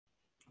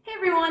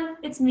Everyone,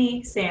 it's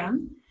me,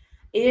 Sam.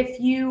 If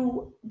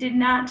you did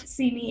not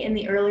see me in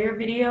the earlier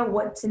video,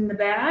 What's in the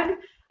Bag?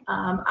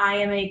 I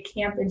am a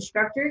camp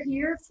instructor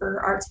here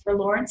for Arts for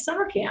Lawrence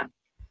Summer Camp.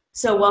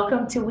 So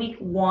welcome to week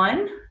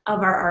 1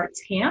 of our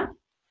arts camp.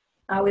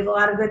 We have a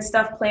lot of good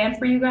stuff planned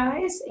for you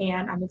guys,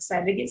 and I'm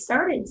excited to get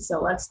started,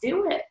 so let's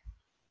do it.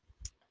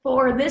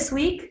 For this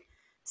week,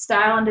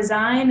 style and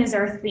design is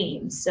our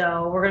theme.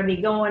 So we're going to be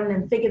going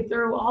and thinking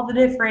through all the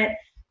different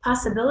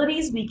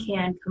possibilities we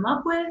can come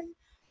up with,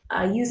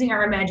 using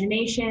our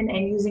imagination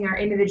and using our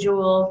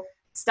individual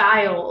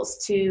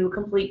styles to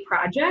complete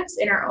projects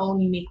in our own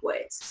unique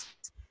ways.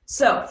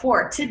 So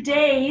for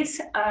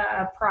today's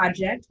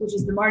project, which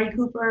is the Marty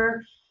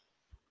Cooper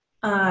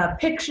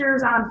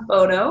pictures on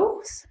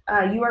photos,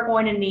 you are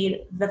going to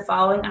need the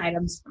following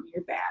items from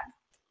your bag.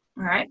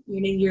 All right,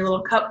 you need your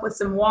little cup with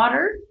some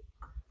water.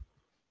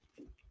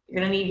 You're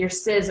gonna need your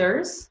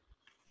scissors,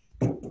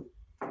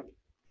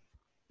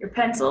 your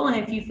pencil, and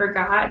if you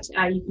forgot,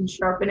 you can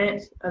sharpen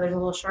it. There's a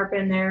little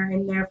sharpen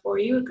in there for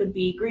you. It could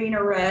be green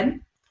or red.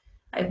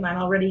 I have mine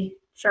already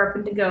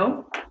sharpened to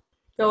go.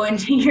 Go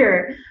into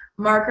your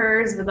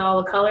markers with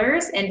all the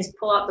colors and just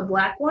pull out the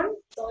black one.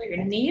 That's all you're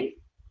gonna need.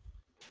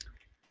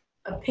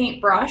 A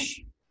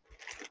paintbrush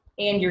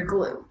and your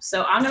glue.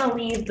 So I'm gonna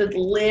leave the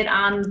lid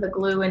on the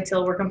glue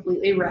until we're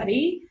completely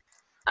ready.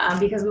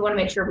 Because we want to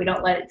make sure we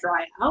don't let it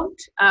dry out.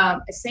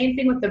 Same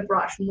thing with the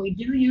brush. When we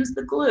do use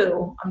the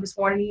glue, I'm just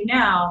warning you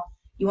now,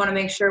 you want to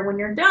make sure when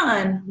you're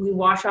done, we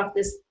wash off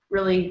this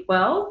really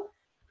well,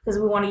 because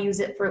we want to use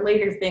it for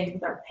later things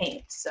with our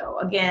paint. So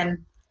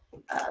again,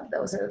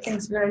 those are the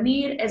things we're going to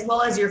need, as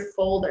well as your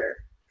folder,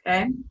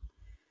 okay?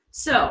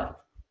 So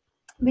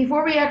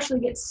before we actually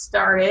get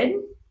started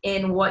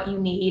in what you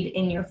need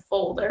in your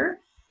folder,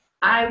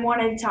 I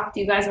wanted to talk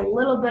to you guys a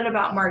little bit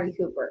about Marty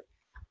Cooper.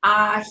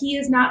 He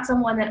is not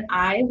someone that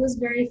I was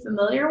very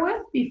familiar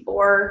with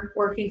before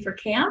working for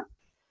camp,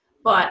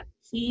 but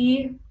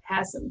he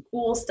has some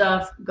cool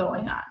stuff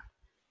going on.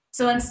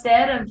 So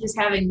instead of just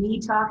having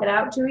me talk it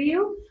out to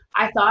you,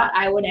 I thought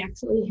I would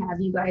actually have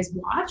you guys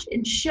watch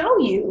and show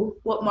you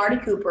what Marty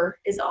Cooper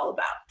is all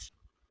about.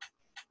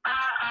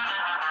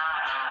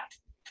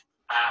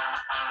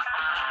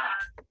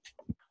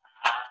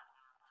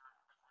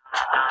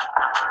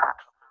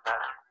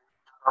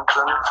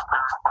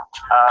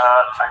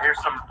 I hear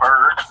some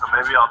birds, so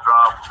maybe I'll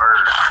draw a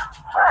bird.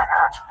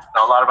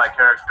 Now, a lot of my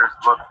characters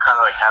look kind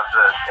of like have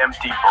the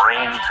empty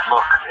brain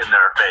look in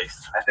their face.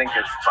 I think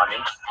it's funny.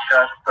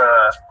 Got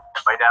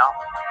way down.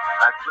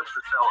 I flip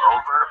the cell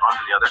over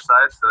onto the other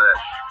side so that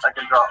I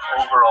can draw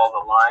over all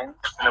the lines.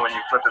 And then when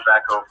you flip it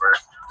back over,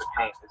 the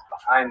paint is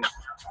behind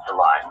the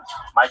lines.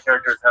 My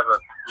characters have a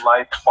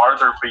life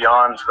farther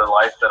beyond the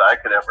life that I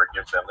could ever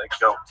give them. They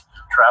could go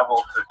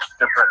travel to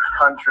different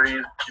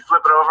countries. You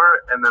flip it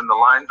over, and then the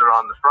lines are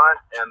on the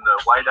front, and the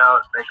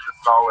whiteout makes a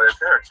solid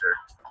character.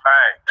 All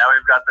right, now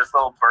we've got this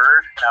little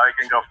bird. Now we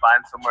can go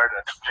find somewhere to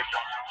stick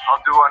them.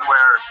 I'll do one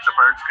where the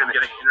bird's going to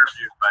get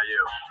interviewed by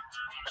you.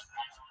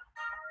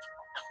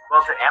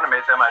 Well, to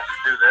animate them, I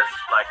just do this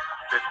like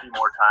 50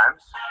 more times.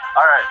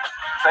 All right,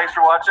 thanks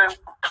for watching.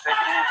 Take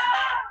it easy.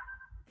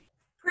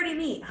 Pretty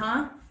neat,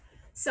 huh?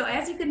 So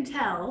as you can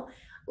tell,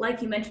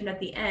 like you mentioned at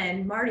the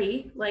end,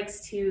 Marty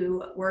likes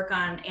to work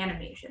on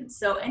animation.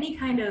 So any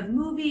kind of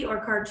movie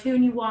or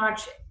cartoon you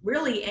watch,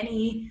 really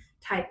any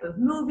type of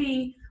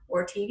movie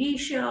or TV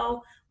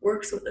show,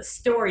 works with a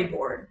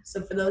storyboard.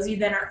 So for those of you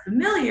that aren't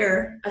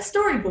familiar, a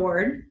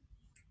storyboard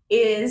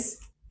is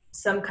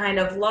some kind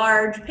of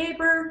large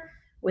paper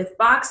with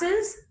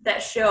boxes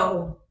that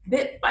show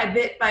bit by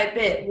bit by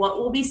bit what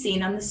will be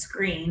seen on the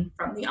screen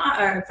from the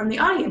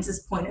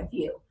audience's point of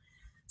view.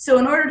 So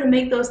in order to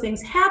make those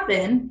things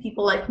happen,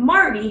 people like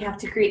Marty have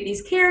to create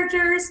these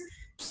characters,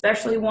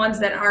 especially ones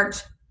that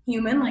aren't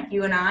human like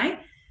you and I,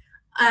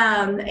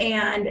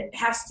 and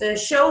has to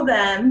show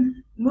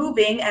them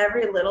moving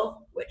every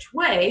little which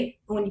way.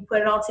 And when you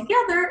put it all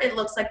together, it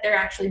looks like they're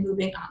actually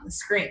moving on the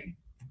screen.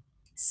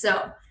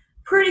 So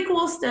pretty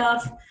cool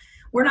stuff.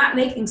 We're not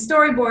making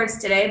storyboards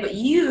today, but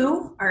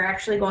you are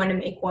actually going to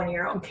make one of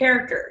your own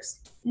characters.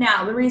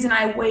 Now, the reason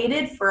I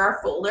waited for our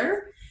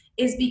folder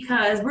is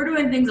because we're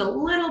doing things a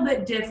little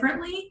bit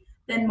differently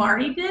than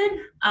Marty did,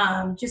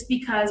 just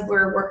because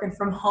we're working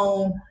from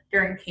home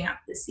during camp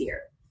this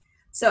year.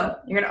 So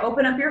you're gonna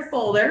open up your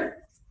folder,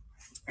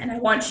 and I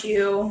want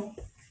you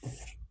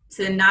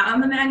to, not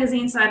on the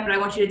magazine side, but I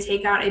want you to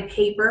take out a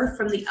paper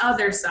from the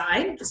other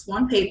side, just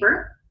one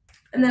paper.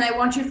 And then I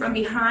want you from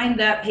behind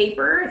that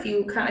paper, if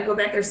you kind of go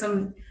back, there's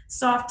some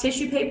soft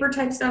tissue paper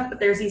type stuff, but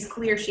there's these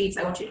clear sheets.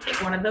 I want you to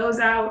take one of those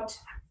out.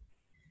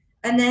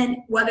 And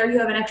then whether you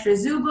have an extra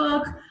zoo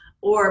book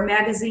or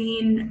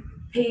magazine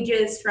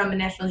pages from a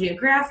National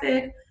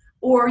Geographic,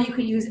 or you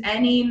can use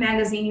any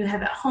magazine you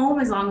have at home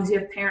as long as you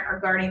have parent or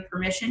guardian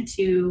permission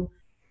to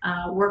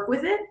work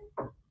with it.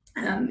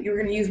 You're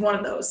going to use one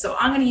of those. So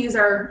I'm going to use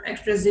our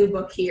extra zoo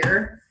book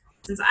here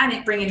since I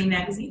didn't bring any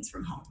magazines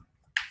from home.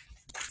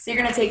 So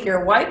you're going to take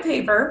your white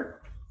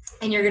paper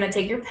and you're going to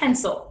take your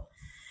pencil.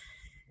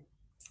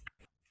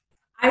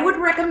 I would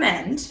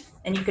recommend,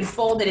 and you can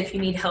fold it if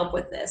you need help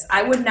with this,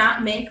 I would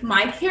not make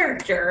my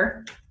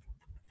character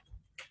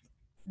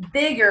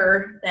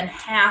bigger than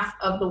half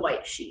of the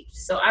white sheet.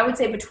 So I would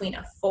say between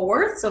a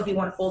fourth, so if you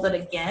want to fold it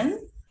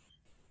again,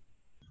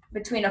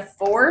 between a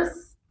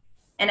fourth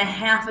and a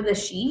half of the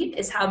sheet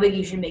is how big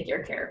you should make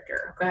your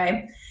character,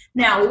 okay?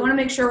 Now, we want to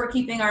make sure we're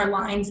keeping our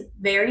lines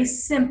very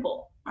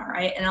simple, all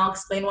right? And I'll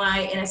explain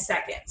why in a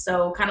second.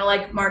 So kind of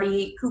like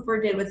Marty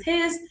Cooper did with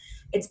his,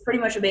 it's pretty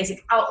much a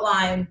basic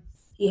outline.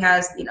 He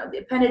has, you know, the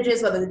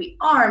appendages, whether they be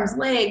arms,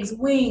 legs,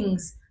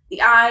 wings,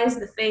 the eyes,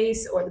 the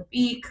face, or the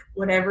beak,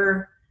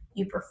 whatever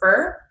you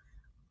prefer.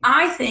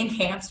 I think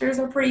hamsters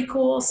are pretty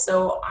cool,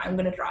 so I'm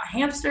going to draw a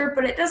hamster,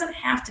 but it doesn't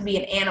have to be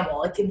an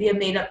animal. It can be a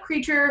made-up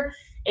creature.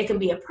 It can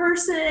be a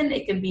person.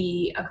 It can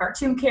be a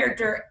cartoon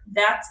character.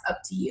 That's up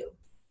to you.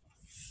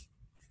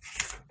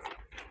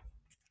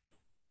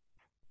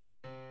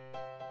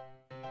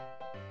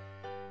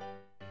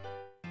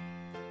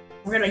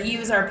 We're going to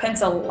use our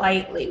pencil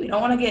lightly. We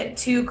don't want to get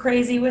too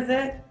crazy with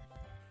it.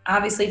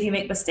 Obviously, if you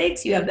make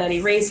mistakes, you have that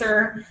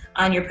eraser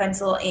on your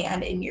pencil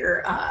and in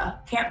your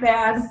camp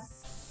bag.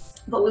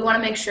 But we want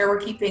to make sure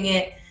we're keeping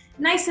it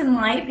nice and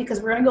light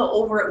because we're going to go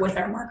over it with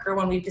our marker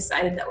when we've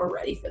decided that we're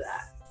ready for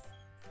that.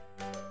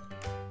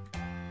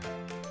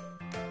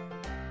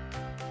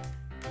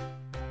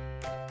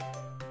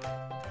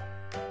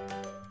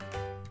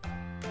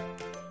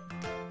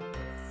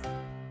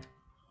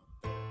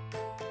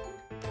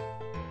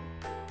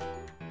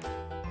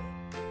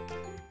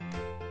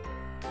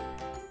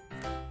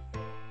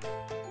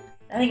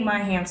 I think my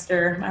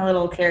hamster, my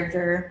little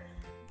character,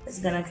 is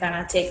gonna kind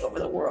of take over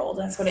the world.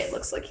 That's what it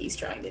looks like he's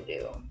trying to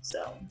do.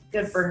 So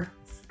good for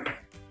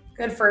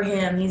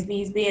him.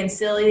 He's being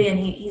silly, and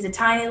he's a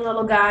tiny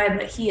little guy,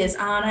 but he is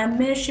on a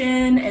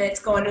mission, and it's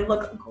going to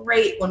look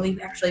great when we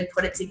actually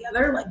put it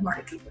together like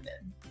Marty Cooper did.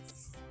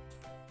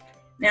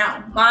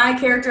 Now, my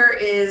character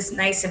is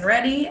nice and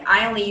ready.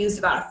 I only used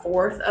about a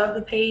fourth of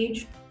the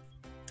page.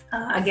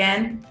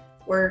 Again,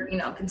 we're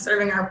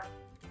conserving our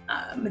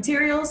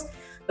materials.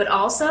 But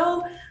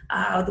also,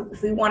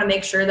 we want to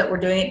make sure that we're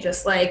doing it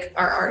just like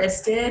our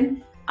artist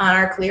did on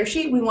our clear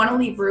sheet. We want to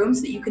leave room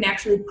so that you can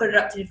actually put it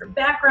up to different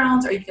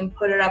backgrounds, or you can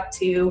put it up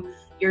to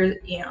your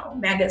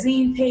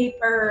magazine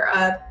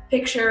paper,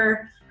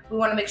 picture. We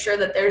want to make sure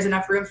that there's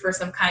enough room for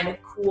some kind of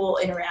cool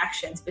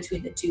interactions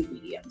between the two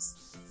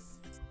mediums.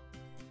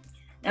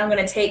 Now I'm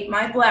going to take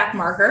my black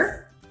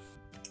marker,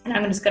 and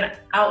I'm just going to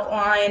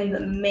outline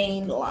the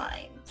main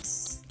lines.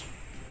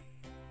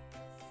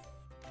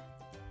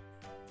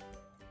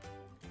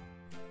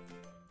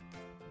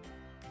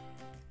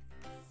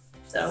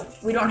 So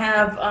we don't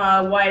have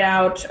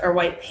whiteout or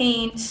white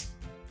paint.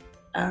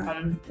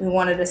 We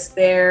wanted to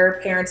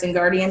spare parents and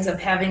guardians of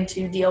having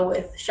to deal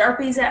with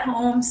Sharpies at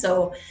home.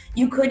 So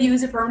you could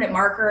use a permanent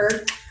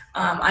marker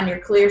on your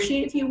clear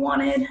sheet if you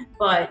wanted,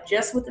 but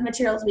just with the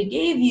materials we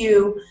gave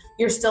you,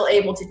 you're still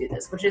able to do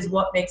this, which is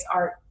what makes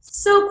art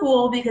so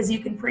cool, because you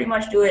can pretty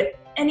much do it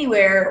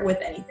anywhere with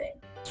anything.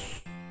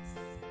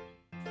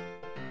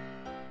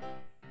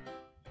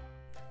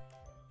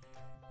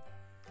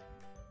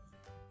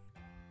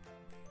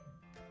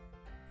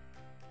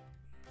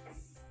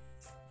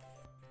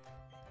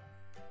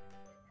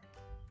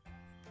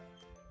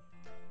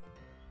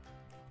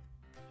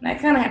 And I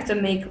kind of have to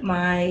make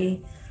my,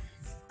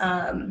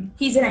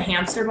 he's in a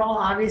hamster ball,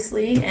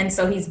 obviously, and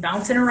so he's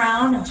bouncing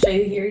around. I'll show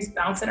you here, he's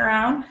bouncing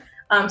around.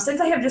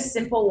 Since I have just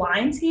simple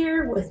lines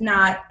here with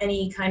not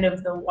any kind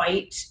of the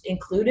white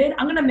included,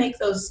 I'm gonna make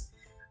those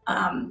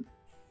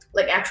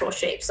like actual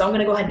shapes. So I'm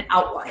gonna go ahead and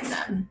outline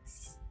them.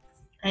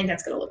 I think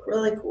that's gonna look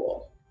really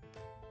cool.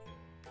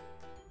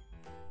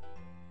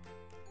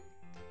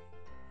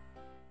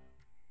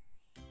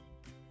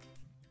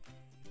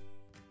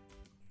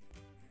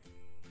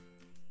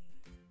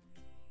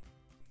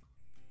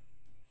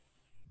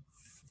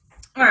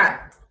 All right,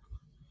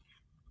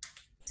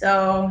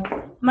 so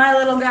my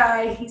little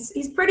guy,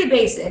 he's pretty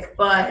basic,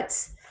 but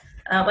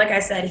like I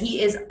said,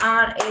 he is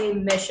on a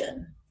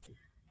mission.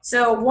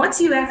 So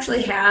once you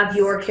actually have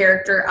your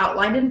character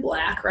outlined in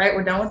black, right,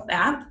 we're done with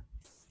that.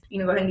 You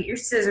can go ahead and get your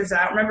scissors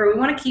out. Remember, we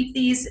want to keep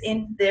these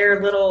in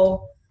their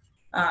little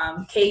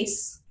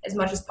case as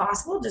much as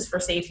possible, just for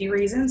safety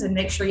reasons, and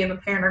make sure you have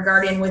a parent or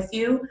guardian with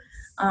you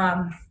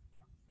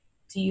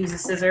to use the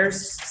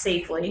scissors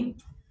safely.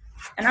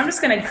 And I'm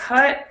just going to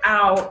cut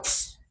out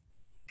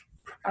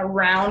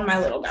around my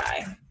little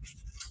guy.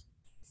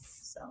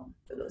 So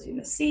for those of you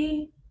to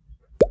see,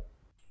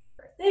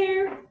 right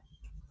there.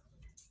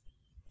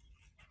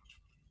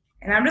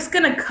 And I'm just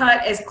going to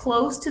cut as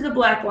close to the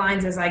black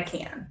lines as I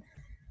can.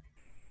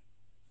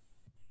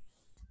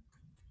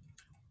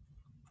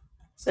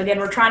 So again,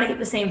 we're trying to get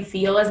the same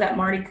feel as that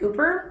Marty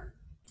Cooper.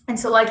 And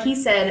so like he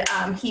said,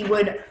 he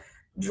would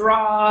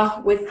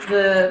draw with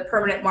the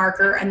permanent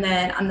marker, and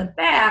then on the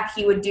back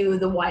he would do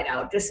the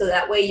whiteout, just so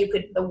that way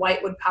the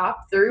white would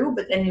pop through,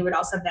 but then you would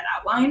also have that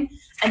outline,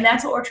 and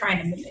that's what we're trying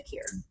to mimic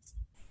here.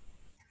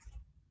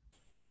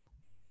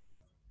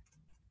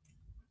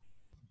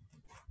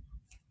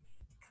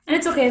 And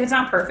it's okay if it's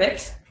not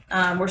perfect.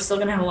 We're still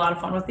gonna have a lot of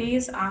fun with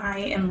these. I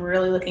am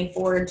really looking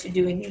forward to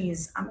doing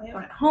these on my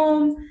own at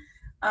home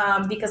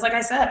because like I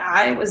said,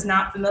 I was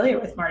not familiar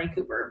with Marty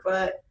Cooper,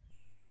 but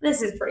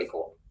this is pretty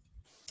cool.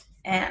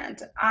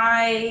 And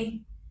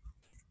I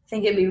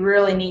think it'd be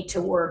really neat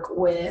to work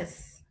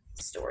with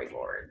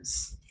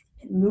storyboards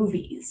and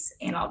movies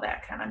and all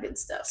that kind of good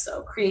stuff.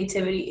 So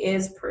creativity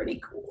is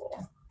pretty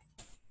cool.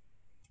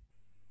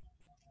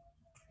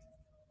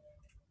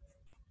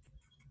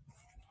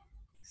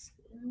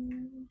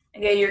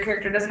 Again, your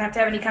character doesn't have to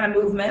have any kind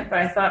of movement, but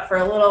I thought for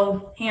a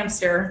little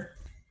hamster,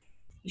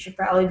 he should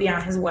probably be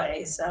on his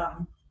way.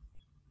 So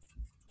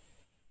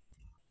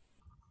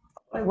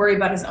I worry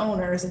about his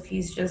owners if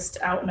he's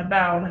just out and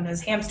about and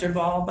his hamster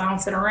ball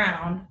bouncing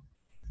around.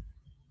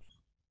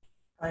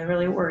 I'm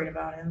really worried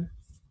about him.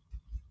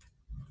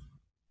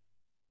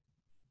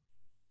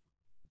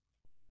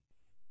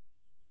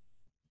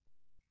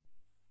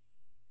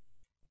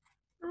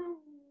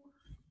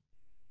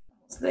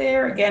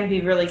 There again,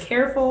 be really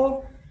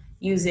careful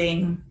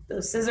using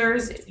those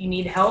scissors. If you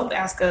need help,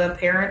 ask a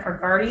parent or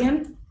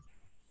guardian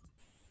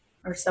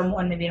or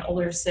someone, maybe an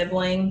older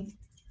sibling,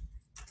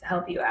 to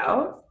help you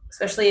out,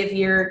 especially if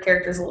your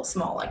character's a little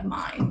small like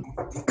mine.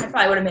 I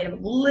probably would have made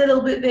him a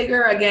little bit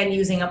bigger, again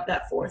using up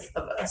that fourth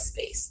of a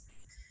space.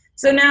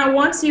 So now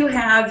once you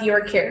have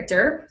your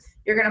character,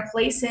 you're going to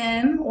place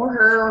him or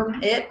her or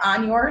it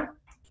on your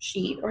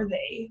sheet, or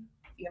they,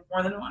 if you have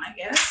more than one, I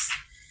guess.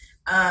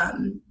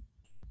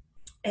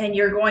 And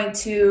you're going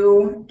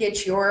to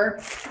get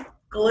your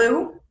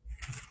glue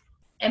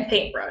and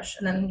paintbrush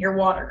and then your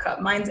water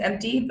cup. Mine's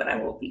empty, but I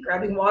will be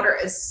grabbing water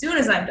as soon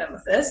as I'm done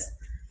with this.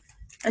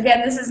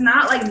 Again, this is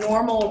not like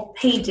normal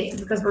painting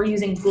because we're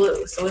using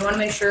glue. So we want to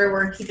make sure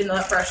we're keeping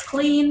the brush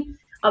clean.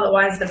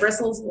 Otherwise the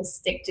bristles will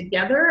stick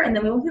together and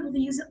then we won't be able to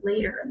use it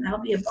later and that'll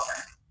be a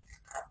bummer.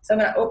 So I'm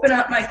going to open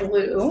up my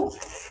glue,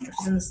 which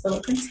is in this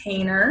little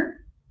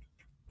container.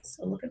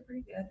 So looking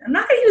pretty good. I'm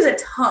not going to use a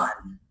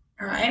ton,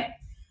 all right?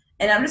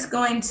 And I'm just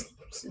going to,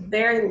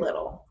 very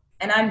little,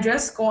 and I'm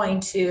just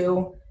going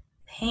to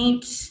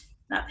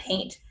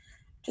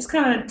just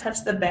kind of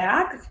touch the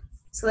back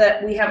so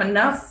that we have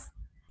enough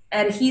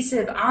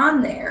adhesive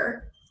on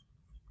there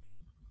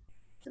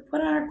to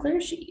put on our clear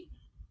sheet.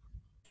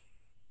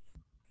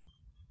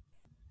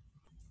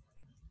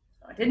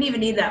 I didn't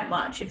even need that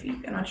much.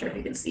 I'm not sure if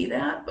you can see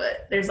that,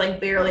 but there's like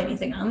barely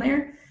anything on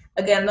there.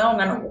 Again, though, I'm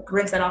gonna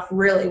rinse that off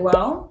really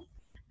well,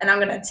 and I'm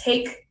gonna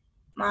take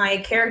my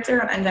character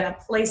and I'm gonna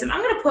place him.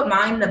 I'm gonna put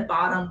mine in the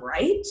bottom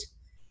right,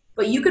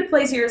 but you could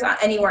place yours on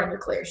anywhere on your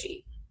clear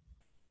sheet.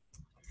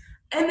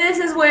 And this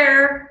is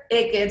where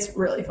it gets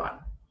really fun.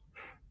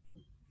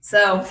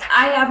 So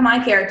I have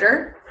my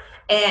character,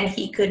 and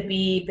he could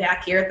be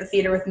back here at the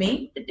theater with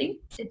me,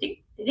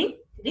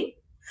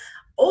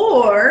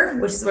 or,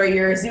 which is where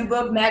your zoo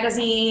book,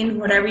 magazine,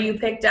 whatever you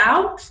picked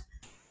out,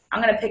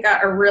 I'm gonna pick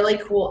out a really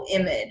cool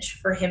image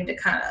for him to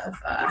kind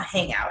of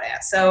hang out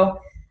at.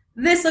 So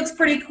this looks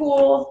pretty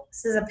cool.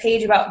 This is a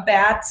page about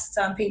bats. It's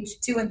on page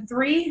 2 and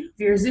 3 of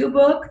your zoo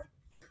book.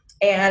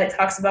 And it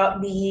talks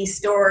about the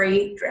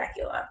story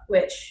Dracula,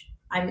 which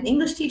I'm an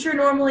English teacher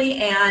normally,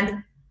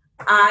 and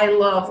I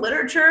love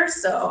literature.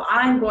 So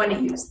I'm going to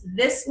use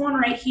this one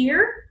right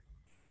here.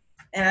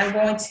 And I'm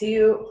going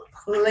to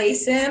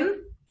place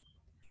him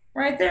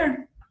right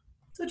there.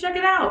 So check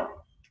it out.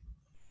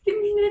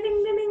 Ding, ding, ding,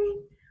 ding,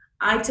 ding.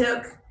 I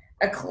took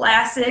a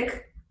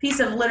classic piece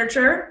of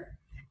literature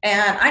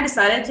and I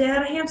decided to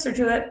add a hamster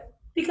to it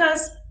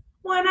because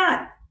why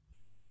not?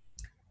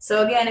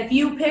 So again, if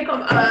you pick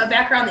a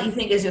background that you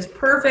think is just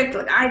perfect,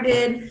 like I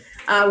did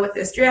with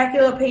this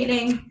Dracula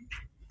painting,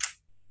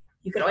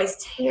 you can always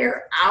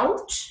tear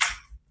out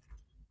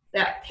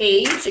that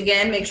page.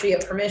 Again, make sure you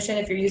have permission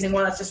if you're using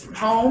one that's just from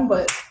home,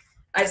 but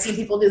I've seen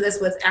people do this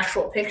with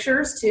actual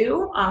pictures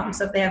too.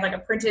 So if they have like a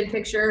printed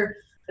picture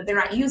that they're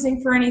not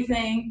using for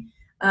anything,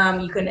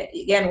 you can,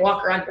 again,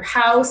 walk around your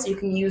house. You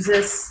can use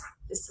this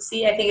just to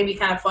see. I think it'd be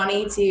kind of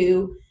funny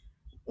to,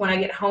 when I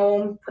get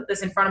home, put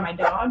this in front of my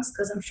dogs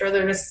because I'm sure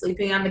they're just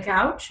sleeping on the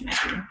couch. And I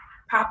can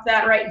pop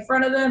that right in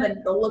front of them and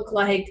it'll look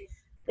like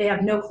they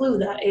have no clue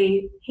that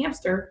a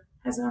hamster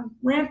has a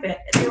rampant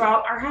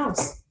throughout our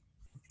house.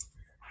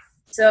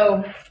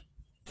 So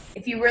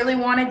if you really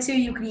wanted to,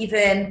 you could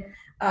even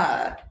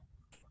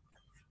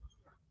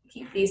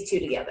keep these two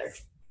together.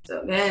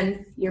 So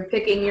again, you're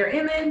picking your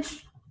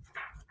image.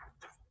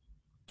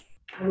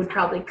 I would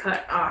probably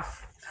cut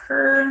off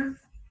her.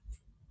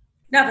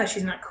 Not that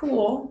she's not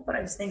cool, but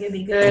I just think it'd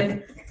be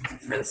good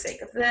for the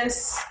sake of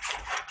this.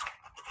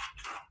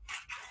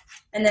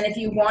 And then if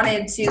you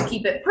wanted to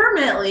keep it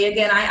permanently,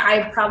 again,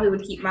 I probably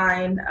would keep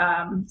mine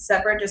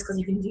separate just because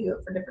you can do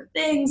it for different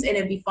things and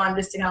it'd be fun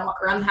just to kind of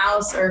walk around the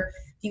house, or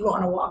if you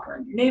want to walk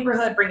around your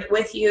neighborhood, bring it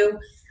with you.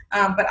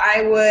 But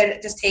I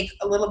would just take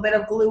a little bit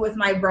of glue with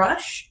my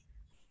brush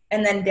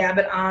and then dab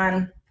it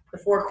on the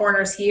 4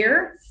 corners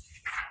here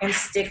and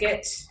stick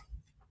it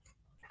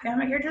down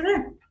my character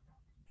there.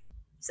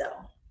 So